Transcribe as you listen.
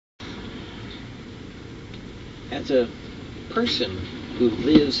As a person who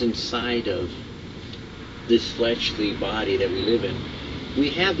lives inside of this fleshly body that we live in, we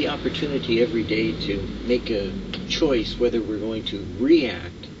have the opportunity every day to make a choice whether we're going to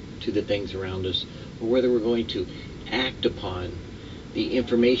react to the things around us or whether we're going to act upon the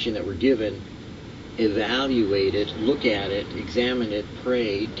information that we're given, evaluate it, look at it, examine it,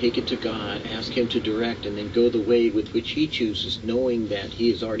 pray, take it to God, ask Him to direct, and then go the way with which He chooses, knowing that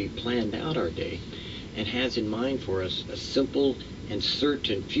He has already planned out our day and has in mind for us a simple and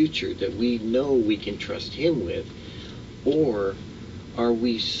certain future that we know we can trust Him with? Or are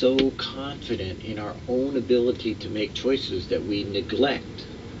we so confident in our own ability to make choices that we neglect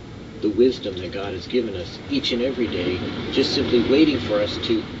the wisdom that God has given us each and every day, just simply waiting for us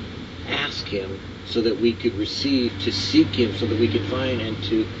to ask Him so that we could receive, to seek Him so that we could find, and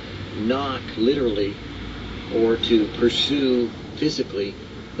to knock literally or to pursue physically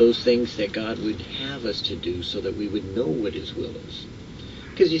those things that God would have us to do so that we would know what His will is?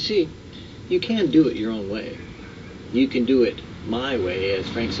 Because you see, you can do it your own way. You can do it my way, as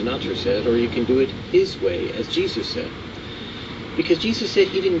Frank Sinatra said, or you can do it His way, as Jesus said. Because Jesus said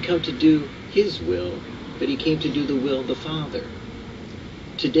He didn't come to do His will, but He came to do the will of the Father.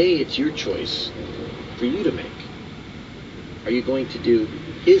 Today it's your choice for you to make. Are you going to do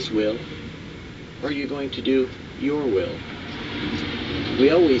His will, or are you going to do your will? We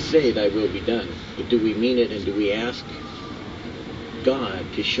always say, "Thy will be done," but do we mean it, and do we ask God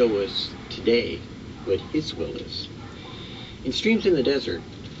to show us today what His will is? In streams in the desert,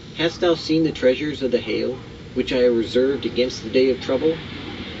 hast thou seen the treasures of the hail, which I have reserved against the day of trouble?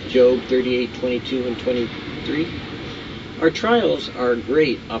 Job 38:22 and 23. Our trials are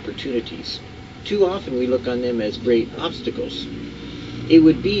great opportunities. Too often we look on them as great obstacles. It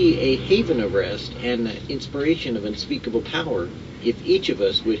would be a haven of rest and an inspiration of unspeakable power if each of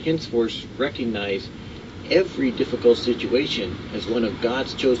us would henceforth recognize every difficult situation as one of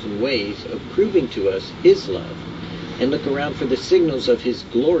God's chosen ways of proving to us His love, and look around for the signals of His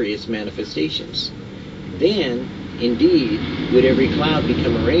glorious manifestations. Then, indeed, would every cloud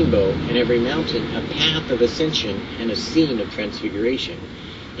become a rainbow, and every mountain a path of ascension and a scene of transfiguration.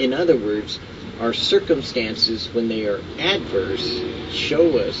 In other words, our circumstances, when they are adverse,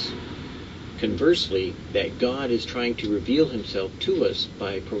 show us, conversely, that God is trying to reveal Himself to us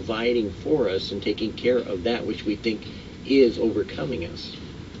by providing for us and taking care of that which we think is overcoming us.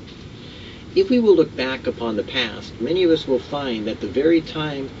 If we will look back upon the past, many of us will find that the very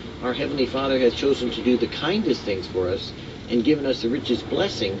time our Heavenly Father has chosen to do the kindest things for us and given us the richest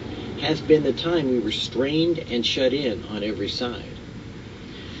blessing has been the time we were strained and shut in on every side.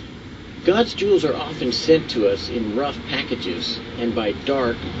 God's jewels are often sent to us in rough packages and by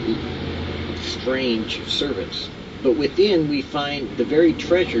dark, strange servants. But within we find the very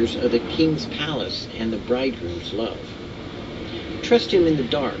treasures of the King's palace and the bridegroom's love. Trust Him in the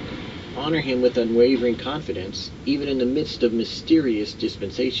dark. Honor Him with unwavering confidence, even in the midst of mysterious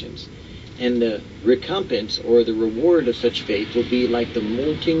dispensations. And the recompense or the reward of such faith will be like the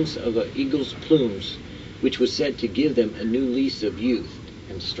moltings of an eagle's plumes, which was said to give them a new lease of youth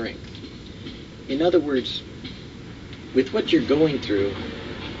and strength. In other words, with what you're going through,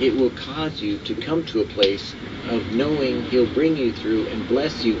 it will cause you to come to a place of knowing He'll bring you through and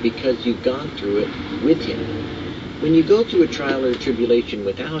bless you because you've gone through it with Him. When you go through a trial or a tribulation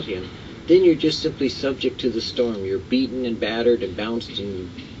without Him, then you're just simply subject to the storm. You're beaten and battered and bounced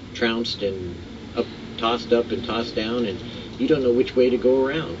and trounced and tossed up and tossed down, and you don't know which way to go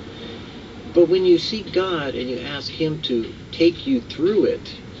around. But when you seek God and you ask Him to take you through it,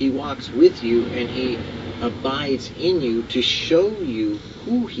 He walks with you and He abides in you to show you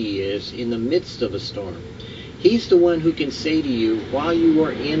who He is in the midst of a storm. He's the one who can say to you while you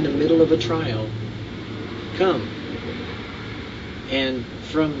are in the middle of a trial, "Come." And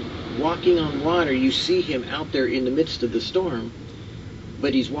from walking on water, you see Him out there in the midst of the storm,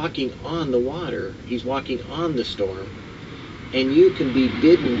 but He's walking on the water. He's walking on the storm. And you can be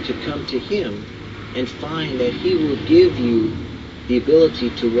bidden to come to Him and find that He will give you the ability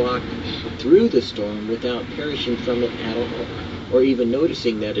to walk through the storm without perishing from it at all, or even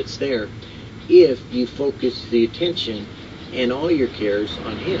noticing that it's there, if you focus the attention and all your cares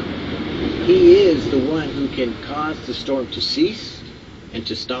on Him. He is the one who can cause the storm to cease and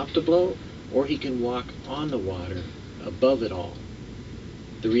to stop the blow, or He can walk on the water above it all.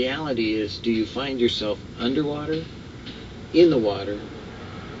 The reality is, do you find yourself underwater, in the water,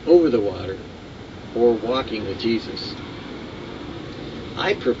 over the water, or walking with Jesus?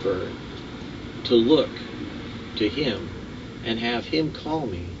 I prefer to look to Him and have Him call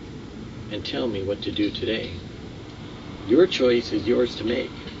me and tell me what to do today. Your choice is yours to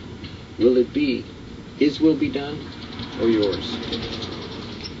make. Will it be His will be done or yours?